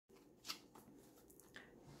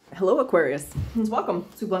Hello Aquarius, and welcome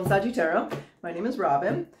to Bluntsaggie Tarot. My name is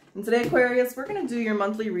Robyn, and today Aquarius, we're going to do your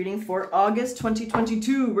monthly reading for August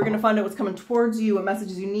 2022. We're going to find out what's coming towards you, what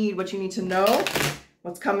messages you need, what you need to know,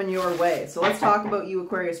 what's coming your way. So let's talk about you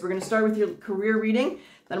Aquarius. We're going to start with your career reading,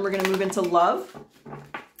 then we're going to move into love,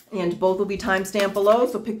 and both will be timestamped below,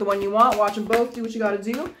 so pick the one you want, watch them both, do what you got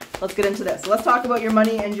to do. Let's get into this. So let's talk about your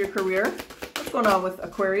money and your career. What's going on with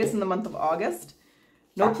Aquarius in the month of August?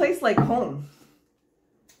 No place like home.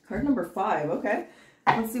 Card number 5, okay.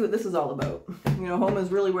 Let's see what this is all about. You know, home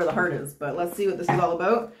is really where the heart is, but let's see what this is all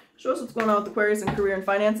about. Show us what's going on with Aquarius and career and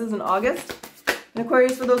finances in August. And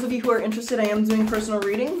Aquarius, for those of you who are interested, I am doing personal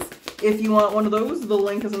readings. If you want one of those, the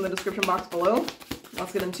link is in the description box below.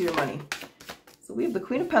 Let's get into your money. So we have the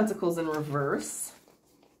Queen of Pentacles in reverse.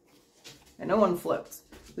 And no one flipped.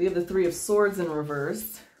 We have the Three of Swords in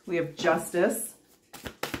reverse. We have Justice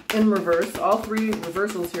in reverse. All three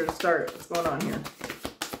reversals here to start. What's going on here?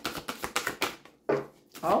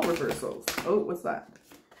 All reversals. Oh, what's that?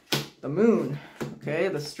 The Moon. Okay,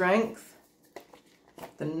 the Strength.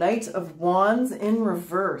 The Knight of Wands in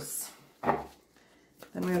reverse. Then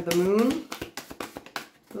we have the Moon.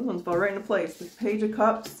 Those ones fall right into place. The Page of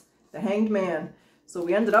Cups. The Hanged Man. So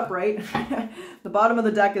we ended up right. The bottom of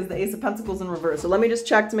the deck is the Ace of Pentacles in reverse. So let me just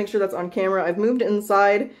check to make sure that's on camera. I've moved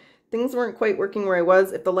inside. Things weren't quite working where I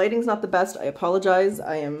was. If the lighting's not the best, I apologize.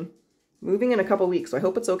 I am moving in a couple weeks, so I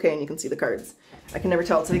hope it's okay and you can see the cards. I can never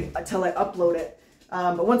tell until I upload it.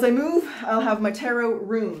 But once I move, I'll have my tarot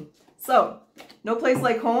room. So, no place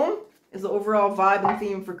like home is the overall vibe and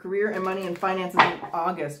theme for career and money and finances in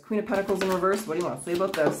August. Queen of Pentacles in reverse. What do you want to say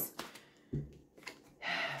about this?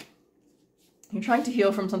 You're trying to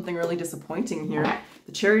heal from something really disappointing here.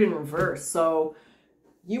 The Chariot in reverse. So,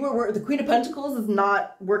 the Queen of Pentacles is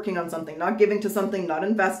not working on something, not giving to something, not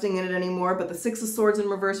investing in it anymore. But the Six of Swords in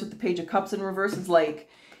reverse with the Page of Cups in reverse is like,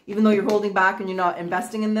 even though you're holding back and you're not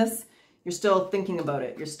investing in this, you're still thinking about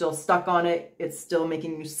it. You're still stuck on it. It's still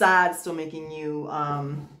making you sad, still making you,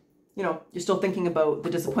 you know, you're still thinking about the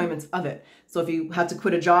disappointments of it. So if you had to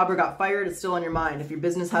quit a job or got fired, it's still on your mind. If your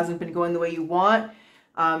business hasn't been going the way you want,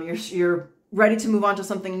 you're ready to move on to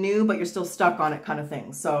something new, but you're still stuck on it kind of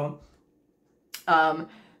thing. So,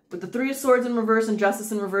 with the Three of Swords in reverse and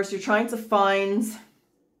Justice in reverse, you're trying to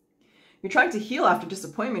heal after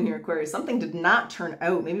disappointment here, Aquarius. Something did not turn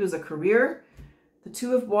out. Maybe it was a career. The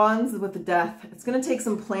Two of Wands with the Death. It's going to take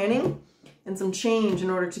some planning and some change in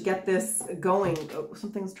order to get this going. Oh,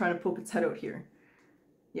 something's trying to poke its head out here.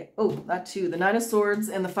 Yeah. Oh, that too. The Nine of Swords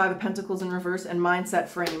and the Five of Pentacles in reverse and Mindset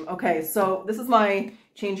Frame. Okay, so this is my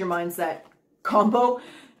change your mindset combo.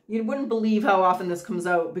 You wouldn't believe how often this comes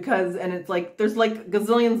out because, and it's like, there's like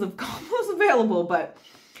gazillions of combos available, but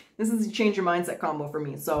this is a change your mindset combo for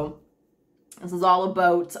me. So this is all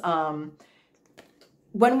about,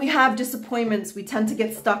 when we have disappointments, we tend to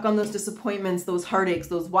get stuck on those disappointments, those heartaches,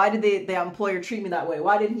 those, why did the employer treat me that way?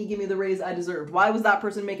 Why didn't he give me the raise I deserved? Why was that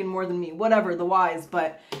person making more than me? Whatever, the whys,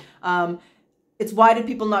 but it's why did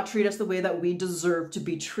people not treat us the way that we deserve to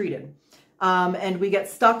be treated? And we get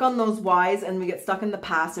stuck on those whys and we get stuck in the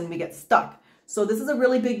past and we get stuck. So this is a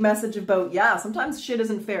really big message about, yeah, sometimes shit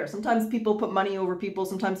isn't fair. Sometimes people put money over people.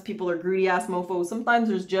 Sometimes people are greedy ass mofos. Sometimes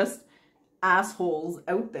there's just assholes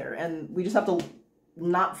out there and we just have to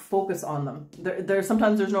not focus on them.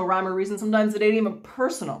 Sometimes there's no rhyme or reason. Sometimes it ain't even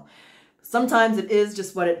personal. Sometimes it is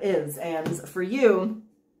just what it is. And for you,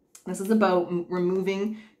 this is about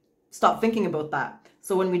stop thinking about that.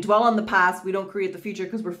 So when we dwell on the past, we don't create the future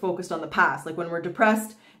because we're focused on the past. Like when we're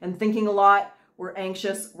depressed and thinking a lot, we're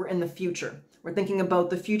anxious, we're in the future. We're thinking about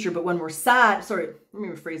the future. But when we're sad, sorry, let me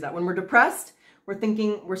rephrase that. When we're depressed,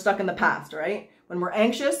 we're stuck in the past, right? When we're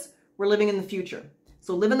anxious, we're living in the future.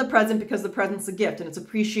 So live in the present because the present's a gift and it's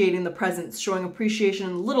appreciating the present, showing appreciation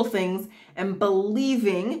in little things and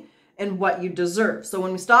believing in what you deserve. So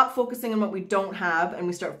when we stop focusing on what we don't have and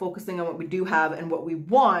we start focusing on what we do have and what we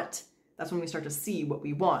want, that's when we start to see what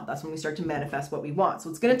we want. That's when we start to manifest what we want. So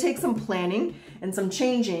it's going to take some planning and some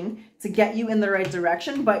changing to get you in the right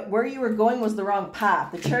direction. But where you were going was the wrong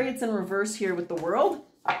path. The Chariot's in reverse here with the World.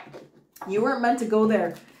 You weren't meant to go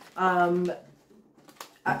there. I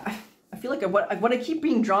feel like what I keep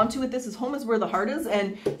being drawn to with this is home is where the heart is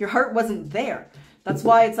and your heart wasn't there. That's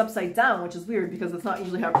why it's upside down, which is weird because that's not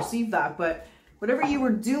usually how I perceive that. But whatever you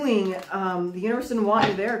were doing, the universe didn't want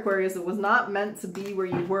you there, Aquarius. It was not meant to be where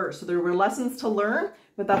you were. So there were lessons to learn,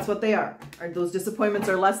 but that's what they are. Those disappointments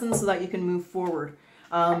are lessons so that you can move forward.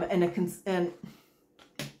 And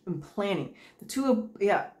planning. The Two of,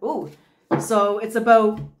 yeah, oh. So it's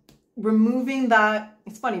about removing that.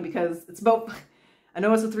 It's funny because it's about, I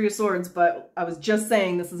know it's a Three of Swords, but I was just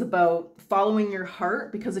saying this is about following your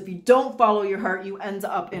heart, because if you don't follow your heart, you end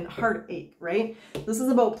up in heartache, right? This is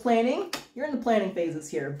about planning. You're in the planning phases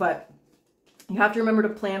here, but you have to remember to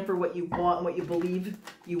plan for what you want and what you believe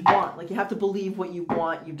you want. Like, you have to believe what you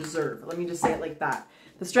want, you deserve. Let me just say it like that.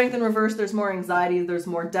 The Strength in reverse, there's more anxiety, there's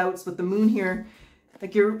more doubts. With the Moon here,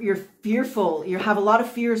 like you're fearful. You have a lot of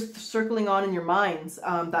fears circling on in your minds,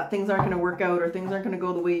 that things aren't going to work out, or things aren't going to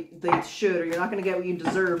go the way they should, or you're not going to get what you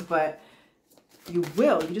deserve, but you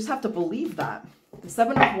will. You just have to believe that. The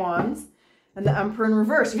Seven of Wands and the Emperor in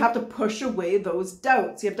reverse. You have to push away those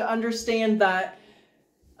doubts. You have to understand that,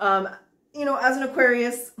 you know, as an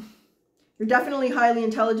Aquarius, you're definitely highly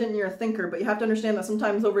intelligent and you're a thinker, but you have to understand that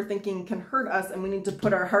sometimes overthinking can hurt us, and we need to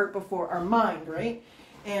put our heart before our mind, right?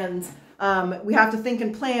 And we have to think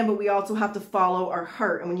and plan, but we also have to follow our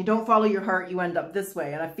heart. And when you don't follow your heart, you end up this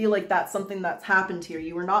way. And I feel like that's something that's happened here.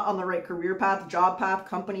 You were not on the right career path, job path,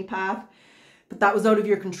 company path, but that was out of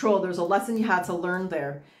your control. There's a lesson you had to learn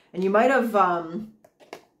there. And you might have run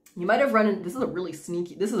in, this is a really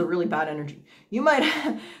sneaky, this is a really bad energy. You might,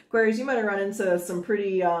 Aquarius, you might have run into some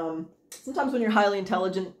pretty, sometimes when you're highly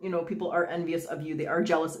intelligent, you know, people are envious of you. They are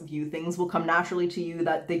jealous of you. Things will come naturally to you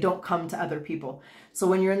that they don't come to other people. So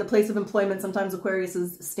when you're in the place of employment, sometimes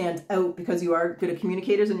Aquariuses stand out because you are good at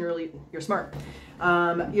communicators and you're smart.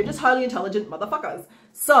 You're just highly intelligent motherfuckers.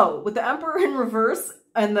 So with the Emperor in reverse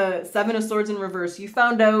and the Seven of Swords in reverse, you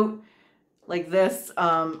found out like this,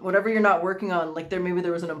 whatever you're not working on, like maybe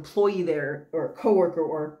there was an employee there, or a coworker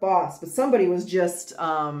or a boss, but somebody was just,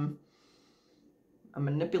 a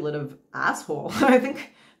manipulative asshole. I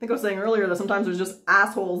think I was saying earlier that sometimes there's just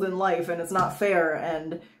assholes in life and it's not fair,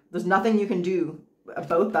 and there's nothing you can do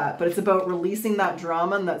about that. But it's about releasing that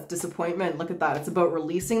drama and that disappointment. Look at that. It's about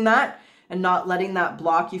releasing that and not letting that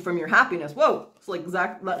block you from your happiness. Whoa. It's like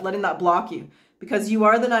letting that block you, because you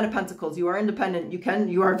are the Nine of Pentacles. You are independent.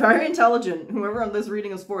 You are very intelligent. Whoever this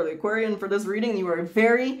reading is for, the Aquarian for this reading, you are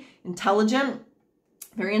very intelligent,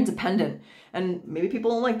 very independent. And maybe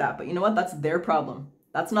people don't like that, but you know what? That's their problem.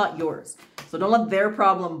 That's not yours. So don't let their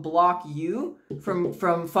problem block you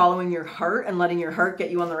from following your heart and letting your heart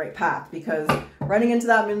get you on the right path, because running into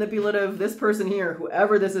that manipulative, this person here,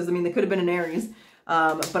 whoever this is, I mean, they could have been an Aries,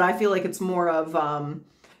 but I feel like it's more of,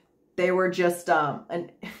 they were just,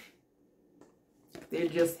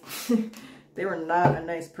 they were not a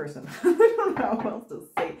nice person. I don't know what else to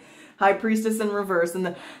say. High Priestess in reverse.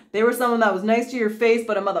 And they were someone that was nice to your face,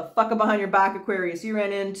 but a motherfucker behind your back, Aquarius. You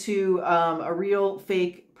ran into a real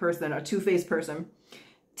fake person, a two-faced person.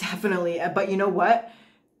 Definitely. But you know what?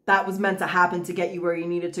 That was meant to happen to get you where you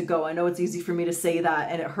needed to go. I know it's easy for me to say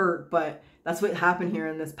that and it hurt, but that's what happened here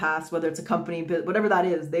in this past, whether it's a company, but whatever that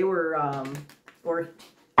is, they were, or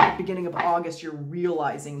at the beginning of August, you're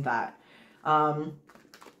realizing that. I'm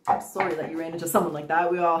sorry that you ran into someone like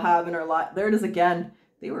that. We all have in our life. There it is again.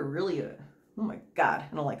 They were really, oh my God,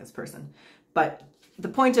 I don't like this person. But the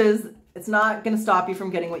point is, it's not going to stop you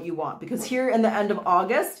from getting what you want, because here in the end of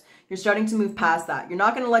August, you're starting to move past that. You're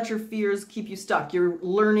not going to let your fears keep you stuck. You're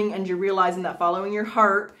learning and you're realizing that following your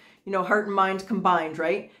heart, you know, heart and mind combined,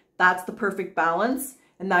 right? That's the perfect balance.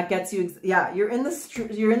 And that gets you, yeah, you're in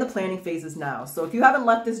the planning phases now. So if you haven't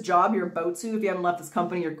left this job, you're about to. If you haven't left this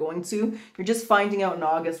company, you're going to. You're just finding out in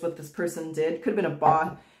August what this person did. Could have been a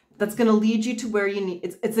boss. That's going to lead you to where you need.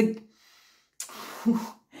 It's a,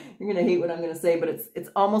 you're going to hate what I'm going to say, but it's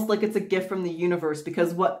almost like it's a gift from the universe,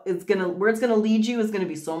 because where it's going to lead you is going to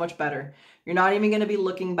be so much better. You're not even going to be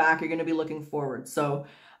looking back. You're going to be looking forward. So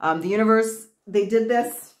the universe, they did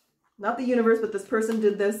this, not the universe, but this person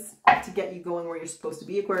did this to get you going where you're supposed to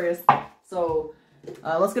be, Aquarius. So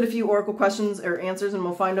let's get a few oracle questions or answers, and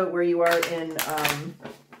we'll find out where you are in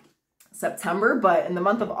September. But in the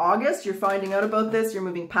month of August, you're finding out about this, you're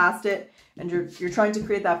moving past it, and you're trying to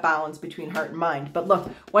create that balance between heart and mind. But look,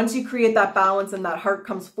 once you create that balance and that heart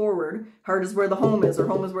comes forward, heart is where the home is, or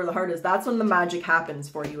home is where the heart is, that's when the magic happens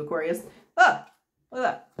for you, Aquarius. Ah, look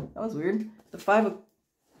at that. That was weird. The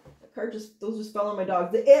card those just fell on my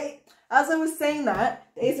dog. As I was saying that,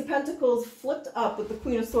 the Ace of Pentacles flipped up with the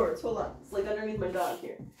Queen of Swords. Hold on. It's like underneath my dog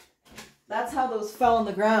here. That's how those fell on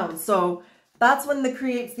the ground. So that's when that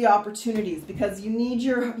creates the opportunities, because you need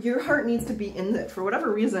your heart needs to be in it. For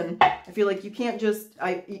whatever reason, I feel like you can't just,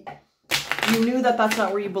 you knew that that's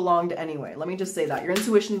not where you belonged anyway. Let me just say that. Your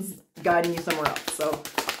intuition's guiding you somewhere else. So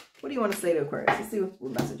what do you want to say to Aquarius? Let's see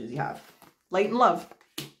what messages you have. Light and love.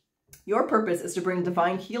 Your purpose is to bring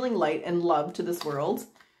divine healing light and love to this world.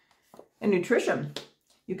 And nutrition.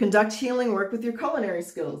 You conduct healing work with your culinary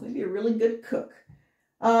skills. Maybe a really good cook.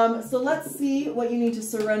 So let's see what you need to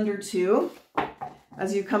surrender to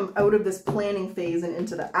as you come out of this planning phase and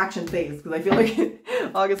into the action phase, because I feel like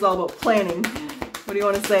August is all about planning. What do you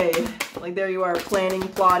want to say? Like, there you are, planning,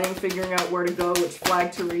 plotting, figuring out where to go, which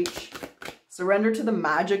flag to reach. Surrender to the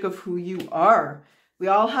magic of who you are. We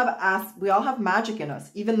all have magic in us,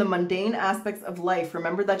 even the mundane aspects of life.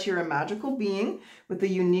 Remember that you're a magical being with the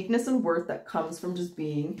uniqueness and worth that comes from just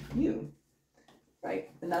being you, right?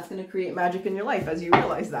 And that's going to create magic in your life as you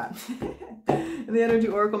realize that. And the energy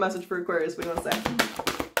oracle message for Aquarius, what do you want to say?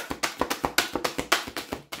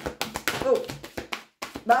 Oh,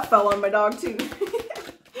 that fell on my dog too.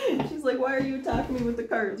 She's like, why are you attacking me with the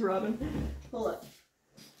cards, Robyn? Hold on.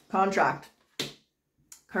 Contract.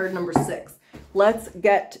 Card number 6. Let's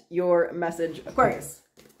get your message, Aquarius.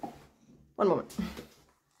 One moment.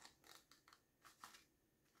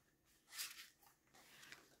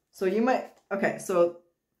 So you might, okay, so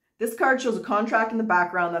this card shows a contract in the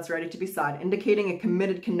background that's ready to be signed, indicating a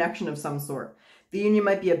committed connection of some sort. The union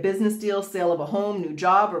might be a business deal, sale of a home, new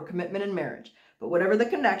job, or commitment in marriage. But whatever the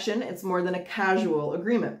connection, it's more than a casual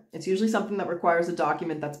agreement. It's usually something that requires a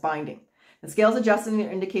document that's binding. The scales adjusting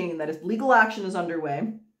are indicating that if legal action is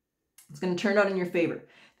underway, it's going to turn out in your favor.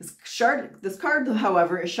 This card,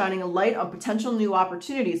 however, is shining a light on potential new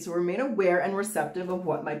opportunities, so remain aware and receptive of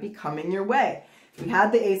what might be coming your way. We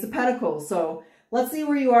had the Ace of Pentacles, so let's see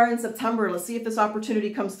where you are in September. Let's see if this opportunity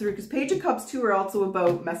comes through, because Page of Cups too are also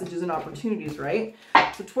about messages and opportunities, right?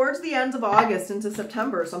 So towards the end of August into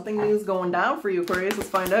September, something new is going down for you, Aquarius. Let's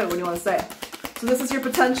find out. What do you want to say? So this is your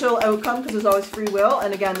potential outcome, because there's always free will.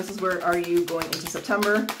 And again, this is where are you going into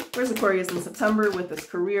September. Where's Aquarius in September with this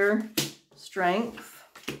career, strength,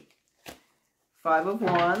 5 of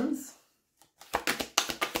Wands,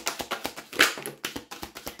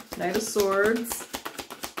 Knight of Swords,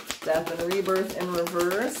 Death and Rebirth in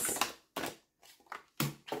reverse,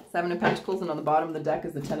 7 of Pentacles, and on the bottom of the deck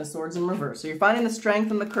is the 10 of Swords in reverse. So you're finding the strength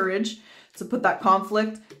and the courage to put that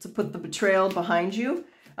conflict, to put the betrayal behind you.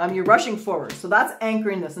 You're rushing forward. So that's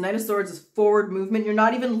anchoring this. The Knight of Swords is forward movement. You're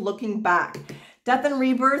not even looking back. Death and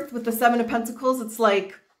Rebirth with the 7 of Pentacles, it's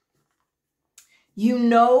like, you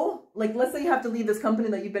know, like let's say you have to leave this company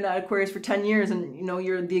that you've been at, Aquarius, for 10 years and you know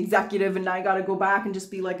you're the executive and now you got to go back and just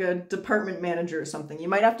be like a department manager or something. You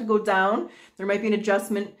might have to go down. There might be an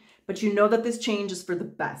adjustment, but you know that this change is for the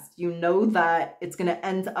best. You know that it's going to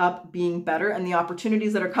end up being better and the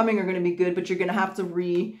opportunities that are coming are going to be good, but you're going to have to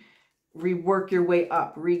rework your way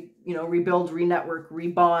up, rebuild, re-network,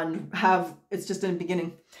 rebond, it's just in the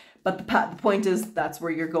beginning. But the point is that's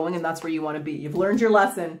where you're going and that's where you want to be. You've learned your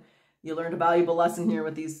lesson. You learned a valuable lesson here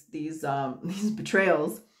with these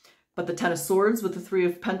betrayals. But the 10 of Swords with the 3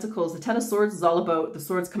 of Pentacles, the 10 of Swords is all about the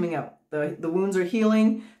swords coming out. The wounds are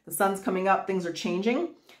healing, the sun's coming up, things are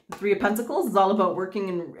changing. The 3 of Pentacles is all about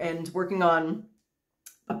working and working on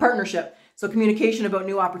a partnership. So communication about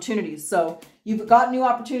new opportunities. So you've got new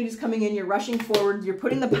opportunities coming in, you're rushing forward, you're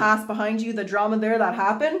putting the past behind you, the drama there that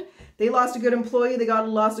happened. They lost a good employee, they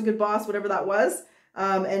lost a good boss, whatever that was.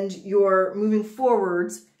 And you're moving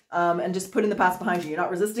forwards and just putting the past behind you. You're not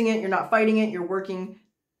resisting it, you're not fighting it, you're working,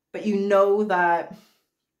 but you know that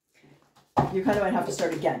you kind of might have to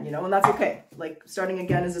start again, and that's okay. Like starting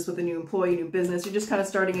again is just with a new employee, new business. You're just kind of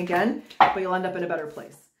starting again, but you'll end up in a better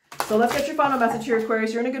place. So let's get your final message here,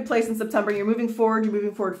 Aquarius. You're in a good place in September. You're moving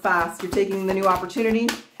forward fast. You're taking the new opportunity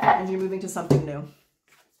and you're moving to something new.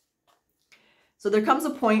 So there comes a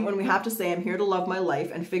point when we have to say, I'm here to love my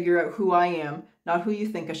life and figure out who I am, not who you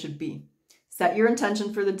think I should be. Set your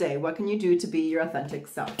intention for the day. What can you do to be your authentic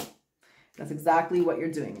self? That's exactly what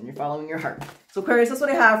you're doing and you're following your heart. So Aquarius, that's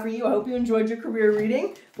what I have for you. I hope you enjoyed your career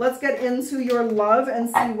reading. Let's get into your love and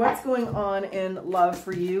see what's going on in love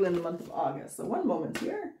for you in the month of August. So one moment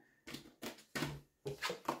here.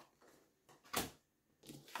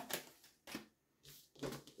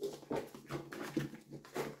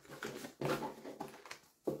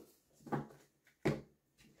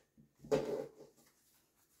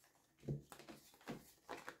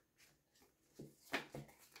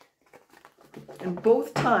 And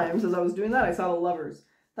both times as I was doing that, I saw the Lovers.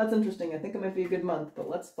 That's interesting. I think it might be a good month, but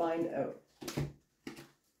let's find out.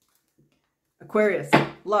 Aquarius,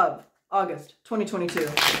 love, August 2022.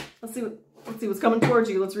 Let's see what's coming towards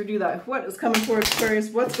you. Let's redo that. What is coming towards Aquarius?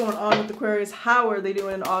 What's going on with Aquarius? How are they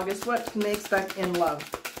doing in August? What can they expect in love?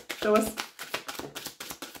 Show us.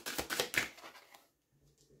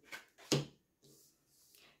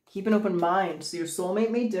 Keep an open mind. So your soulmate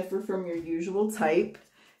may differ from your usual type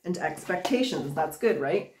and expectations. That's good,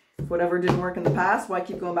 right? If whatever didn't work in the past, why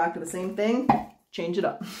keep going back to the same thing? Change it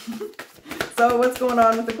up. So what's going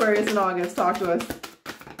on with Aquarius in August? Talk to us.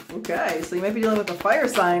 Okay, so you might be dealing with a fire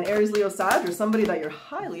sign, Aries, Leo, Sag, or somebody that you're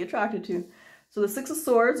highly attracted to. So the Six of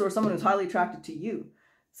Swords, or someone who's highly attracted to you.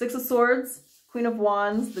 Six of Swords, Queen of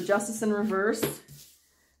Wands, the Justice in reverse,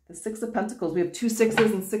 the Six of Pentacles. We have 2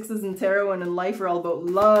 sixes, and sixes in tarot and in life are all about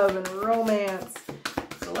love and romance.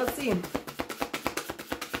 So let's see.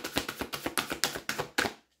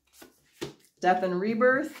 Death and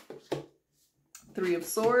Rebirth, 3 of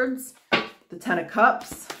Swords, the 10 of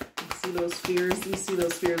Cups. You see those fears? You see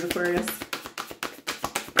those fears, Aquarius.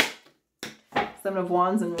 7 of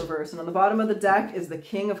Wands in reverse. And on the bottom of the deck is the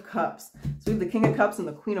King of Cups. So we have the King of Cups and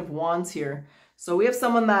the Queen of Wands here. So we have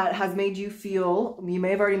someone that has made you feel, you may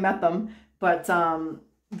have already met them, but you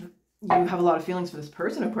have a lot of feelings for this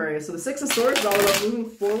person, Aquarius. So the Six of Swords is all about moving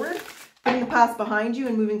forward, putting the past behind you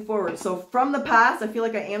and moving forward. So from the past, I feel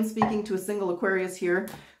like I am speaking to a single Aquarius here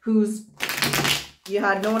who's, you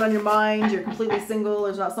had no one on your mind, you're completely single,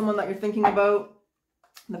 there's not someone that you're thinking about.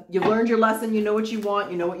 You've learned your lesson, you know what you want,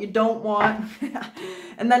 you know what you don't want.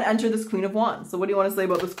 And then enter this Queen of Wands. So what do you want to say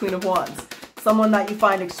about this Queen of Wands? Someone that you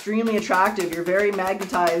find extremely attractive. You're very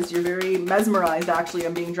magnetized. You're very mesmerized, actually.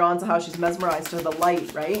 I'm being drawn to how she's mesmerized to the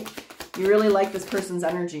light, right? You really like this person's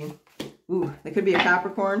energy. Ooh, they could be a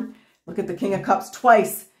Capricorn. Look at the King of Cups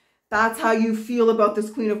twice. That's how you feel about this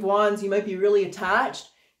Queen of Wands. You might be really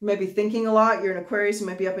attached. You might be thinking a lot. You're an Aquarius. You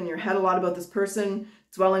might be up in your head a lot about this person,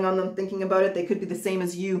 dwelling on them, thinking about it. They could be the same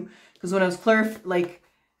as you. Because when I was like,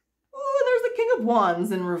 oh, there's the King of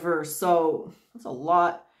Wands in reverse. So that's a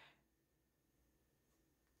lot.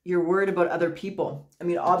 You're worried about other people. I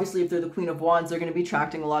mean, obviously, if they're the Queen of Wands, they're going to be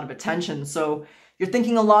attracting a lot of attention. So you're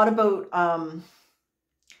thinking a lot about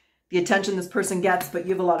the attention this person gets, but you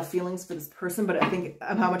have a lot of feelings for this person. But I think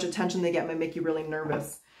how much attention they get might make you really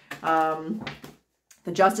nervous.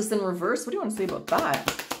 The Justice in reverse, what do you want to say about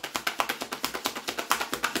that?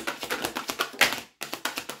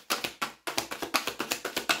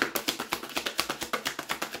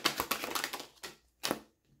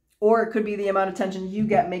 Or it could be the amount of attention you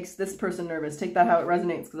get makes this person nervous. Take that how it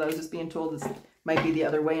resonates, because I was just being told this might be the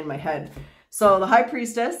other way in my head. So the High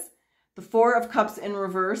Priestess, the 4 of Cups in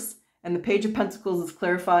reverse, and the Page of Pentacles is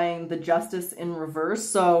clarifying the Justice in reverse.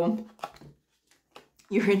 So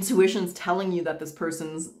your intuition's telling you that this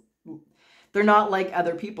person's, they're not like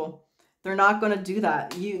other people. They're not going to do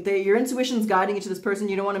that. Your intuition's guiding you to this person.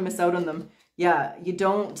 You don't want to miss out on them. Yeah, you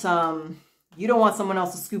don't want someone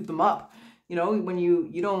else to scoop them up. You know, when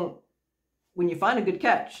you find a good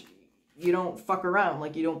catch, you don't fuck around.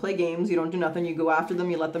 Like, you don't play games, you don't do nothing, you go after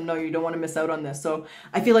them, you let them know you don't want to miss out on this. So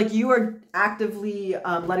I feel like you are actively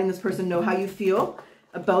letting this person know how you feel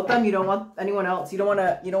about them. You don't want anyone else. You don't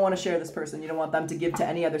want to share this person. You don't want them to give to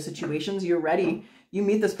any other situations. You're ready. You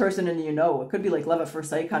meet this person and you know, it could be like love at first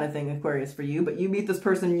sight kind of thing, Aquarius, for you, but you meet this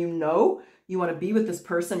person, you know, you want to be with this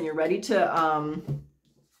person. You're ready to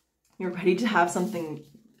have something.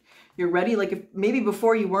 You're ready, like, if maybe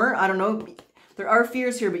before you weren't, I don't know, there are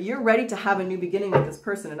fears here, but you're ready to have a new beginning with this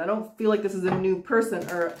person. And I don't feel like this is a new person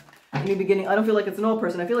or a new beginning. I don't feel like it's an old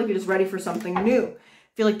person. I feel like you're just ready for something new.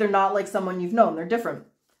 I feel like they're not like someone you've known. They're different,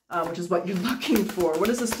 which is what you're looking for. What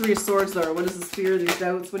is this 3 of Swords, though? What is this fear, these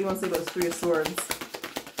doubts? What do you want to say about this 3 of Swords?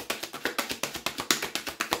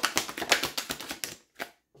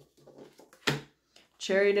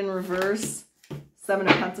 Chariot in reverse. 7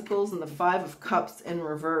 of Pentacles and the 5 of Cups in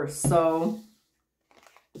reverse. So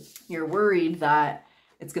you're worried that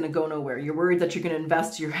it's going to go nowhere. You're worried that you're going to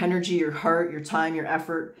invest your energy, your heart, your time, your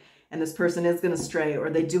effort, and this person is going to stray,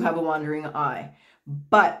 or they do have a wandering eye.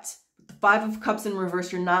 But the 5 of Cups in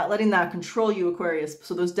reverse, you're not letting that control you, Aquarius.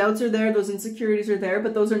 So those doubts are there, those insecurities are there,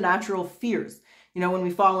 but those are natural fears. You know, when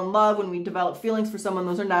we fall in love, when we develop feelings for someone,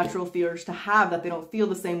 those are natural fears to have, that they don't feel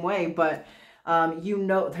the same way. But you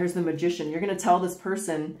know, there's the Magician. You're going to tell this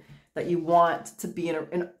person that you want to be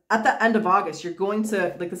at the end of August. You're going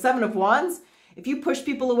to, like the 7 of Wands, if you push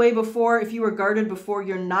people away before, if you were guarded before,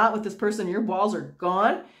 you're not with this person. Your walls are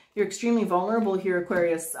gone. You're extremely vulnerable here,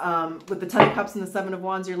 Aquarius. With the 10 of Cups and the 7 of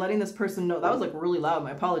Wands, you're letting this person know. That was like really loud.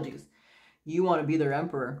 My apologies. You want to be their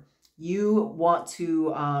emperor. You want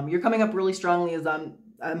to, you're coming up really strongly as a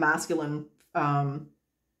masculine,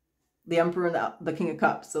 the Emperor and the King of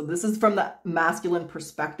Cups. So this is from the masculine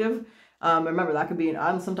perspective. Remember, that could be, a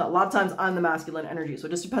lot of times I'm the masculine energy. So it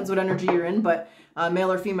just depends what energy you're in, but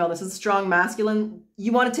male or female, this is strong masculine.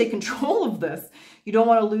 You want to take control of this. You don't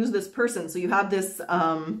want to lose this person. So you have this,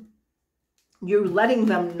 you're letting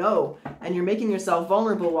them know, and you're making yourself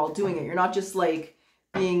vulnerable while doing it. You're not just like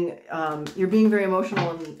being, you're being very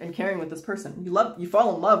emotional and caring with this person. You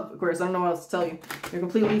fall in love, of course. I don't know what else to tell you.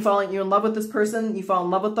 You're in love with this person. You fall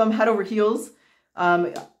in love with them head over heels.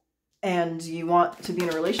 And you want to be in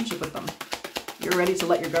a relationship with them. You're ready to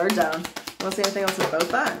let your guard down. You want to say anything else about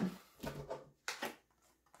that?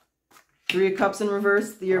 Three of Cups in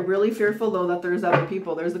reverse. You're really fearful, though, that there's other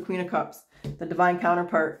people. There's the Queen of Cups, the divine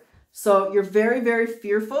counterpart. So you're very, very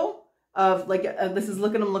fearful of, like, this is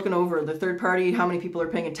I'm looking over the third party, how many people are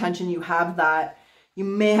paying attention. You have that. You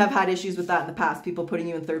may have had issues with that in the past, people putting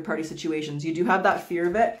you in third party situations. You do have that fear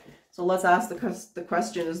of it. So let's ask the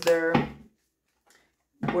question,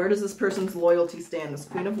 where does this person's loyalty stand? This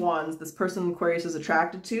Queen of Wands, this person Aquarius is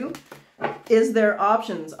attracted to. Is there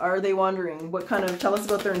options? Are they wandering? What kind of, tell us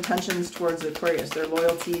about their intentions towards Aquarius, their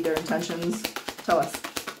loyalty, their intentions. Tell us.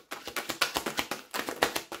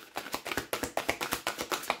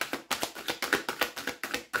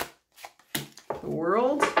 The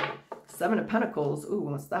World, Seven of Pentacles. Ooh,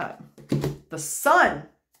 what's that? The Sun.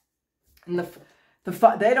 And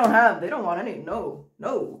they don't want any, no.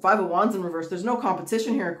 Five of Wands in reverse. There's no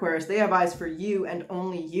competition here, Aquarius. They have eyes for you and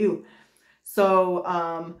only you.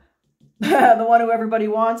 So, the one who everybody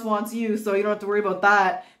wants you, so you don't have to worry about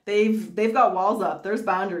that. They've got walls up. There's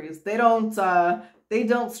boundaries. They don't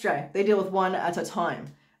stray. They deal with one at a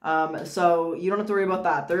time. So you don't have to worry about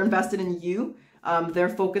that. They're invested in you. They're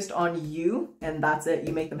focused on you, and that's it.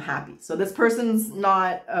 You make them happy. So this person's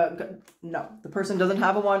not, no, the person doesn't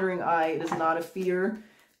have a wandering eye. It is not a fear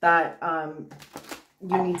that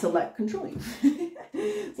you need to let control you.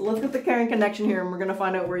 So let's get the caring connection here, and we're going to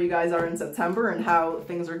find out where you guys are in September and how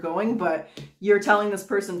things are going. But you're telling this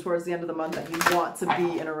person towards the end of the month that you want to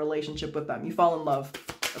be in a relationship with them. You fall in love,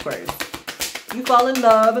 Aquarius. You fall in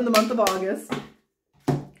love in the month of August.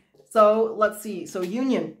 So let's see. So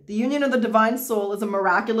union. The union of the divine soul is a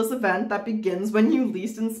miraculous event that begins when you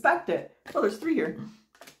least inspect it. Oh, there's three here.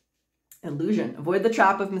 Illusion. Avoid the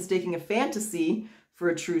trap of mistaking a fantasy for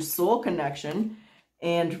a true soul connection.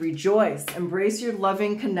 And rejoice. Embrace your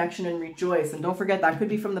loving connection and rejoice. And don't forget, that could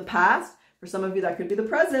be from the past. For some of you, that could be the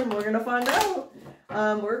present. We're going to find out.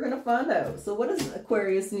 We're going to find out. So what does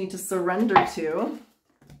Aquarius need to surrender to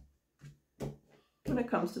when it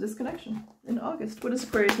comes to this connection in August? What does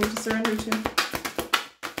Aquarius need to surrender to?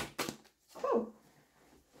 Oh,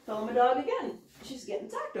 tell my dog again. She's getting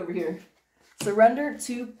attacked over here. Surrender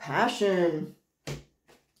to passion.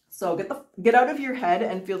 So get out of your head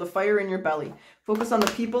and feel the fire in your belly. Focus on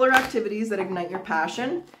the people or activities that ignite your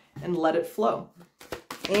passion and let it flow.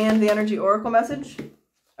 And the energy oracle message,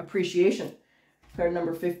 appreciation. Card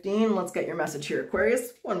number 15. Let's get your message here,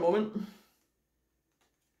 Aquarius. One moment.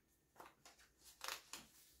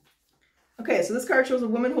 Okay, so this card shows a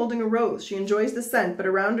woman holding a rose. She enjoys the scent, but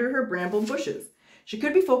around her bramble bushes. She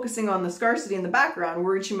could be focusing on the scarcity in the background,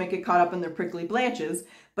 worried she might get caught up in their prickly branches,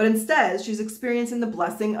 but instead she's experiencing the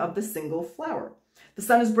blessing of the single flower. The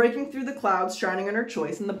sun is breaking through the clouds, shining on her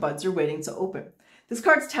choice, and the buds are waiting to open. This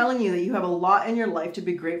card's telling you that you have a lot in your life to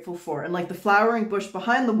be grateful for, and like the flowering bush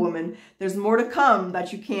behind the woman, there's more to come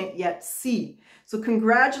that you can't yet see. So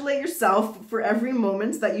congratulate yourself for every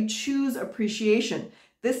moment that you choose appreciation.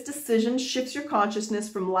 This decision shifts your consciousness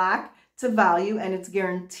from lack to value, and it's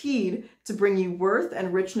guaranteed to bring you worth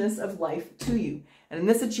and richness of life to you. And in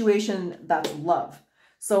this situation, that's love.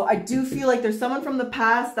 So I do feel like there's someone from the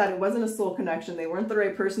past that it wasn't a soul connection. They weren't the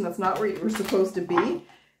right person. That's not where you were supposed to be.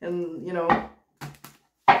 And, you know,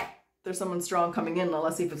 there's someone strong coming in. Now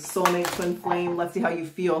let's see if it's soulmate, twin flame. Let's see how you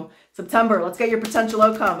feel. September, let's get your potential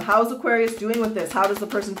outcome. How's Aquarius doing with this? How does the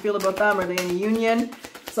person feel about them? Are they in a union?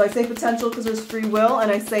 So I say potential because there's free will,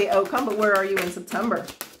 and I say outcome, but where are you in September?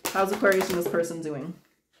 How's Aquarius and this person doing?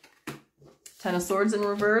 Ten of Swords in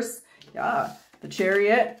reverse. Yeah. The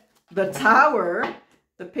Chariot. The Tower.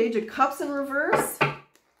 The Page of Cups in reverse.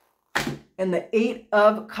 And the Eight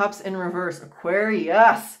of Cups in reverse.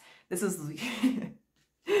 Aquarius. This is...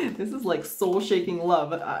 this is like soul-shaking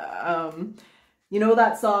love. You know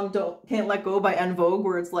that song, Can't Let Go by En Vogue,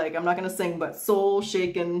 where it's like, I'm not going to sing, but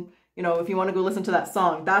soul-shaken... You know, if you want to go listen to that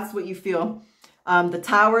song, that's what you feel. The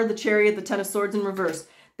Tower, the Chariot, the Ten of Swords in reverse.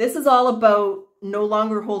 This is all about no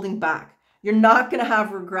longer holding back. You're not going to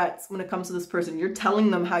have regrets when it comes to this person. You're telling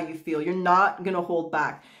them how you feel. You're not going to hold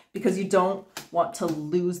back because you don't want to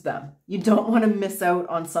lose them. You don't want to miss out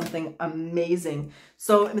on something amazing.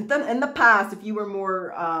 So in the past, if you were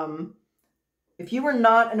more... if you were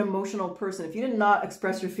not an emotional person, if you did not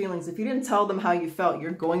express your feelings, if you didn't tell them how you felt,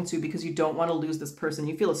 you're going to because you don't want to lose this person.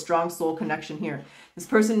 You feel a strong soul connection here. This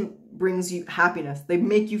person brings you happiness. They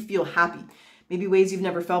make you feel happy. Maybe ways you've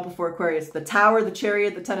never felt before, Aquarius. The Tower, the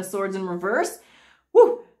Chariot, the Ten of Swords in reverse.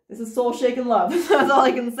 Woo! This is soul-shaking love. That's all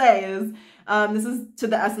I can say is this is to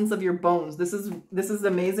the essence of your bones. This is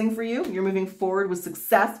amazing for you. You're moving forward with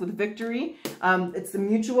success, with victory. It's the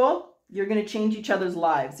mutual. You're going to change each other's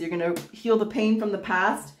lives. You're going to heal the pain from the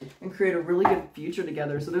past and create a really good future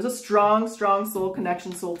together. So there's a strong, strong soul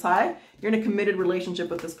connection, soul tie. You're in a committed relationship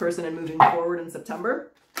with this person and moving forward in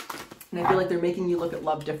September. And I feel like they're making you look at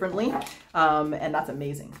love differently. And that's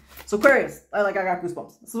amazing. So Aquarius, I got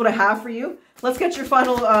goosebumps. This is what I have for you. Let's get your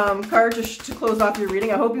final card to close off your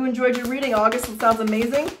reading. I hope you enjoyed your reading. August, it sounds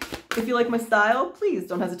amazing. If you like my style, please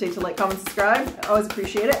don't hesitate to like, comment, subscribe. I always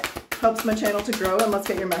appreciate it. Helps my channel to grow. And let's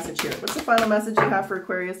get your message here. What's the final message you have for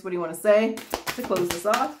Aquarius? What do you want to say to close this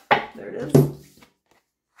off? There it is.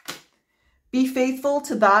 Be faithful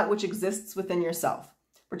to that which exists within yourself.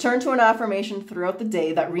 Return to an affirmation throughout the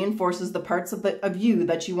day that reinforces the parts of you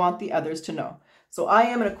that you want the others to know. So I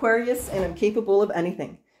am an Aquarius and I'm capable of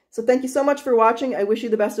anything. So thank you so much for watching. I wish you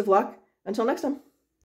the best of luck. Until next time.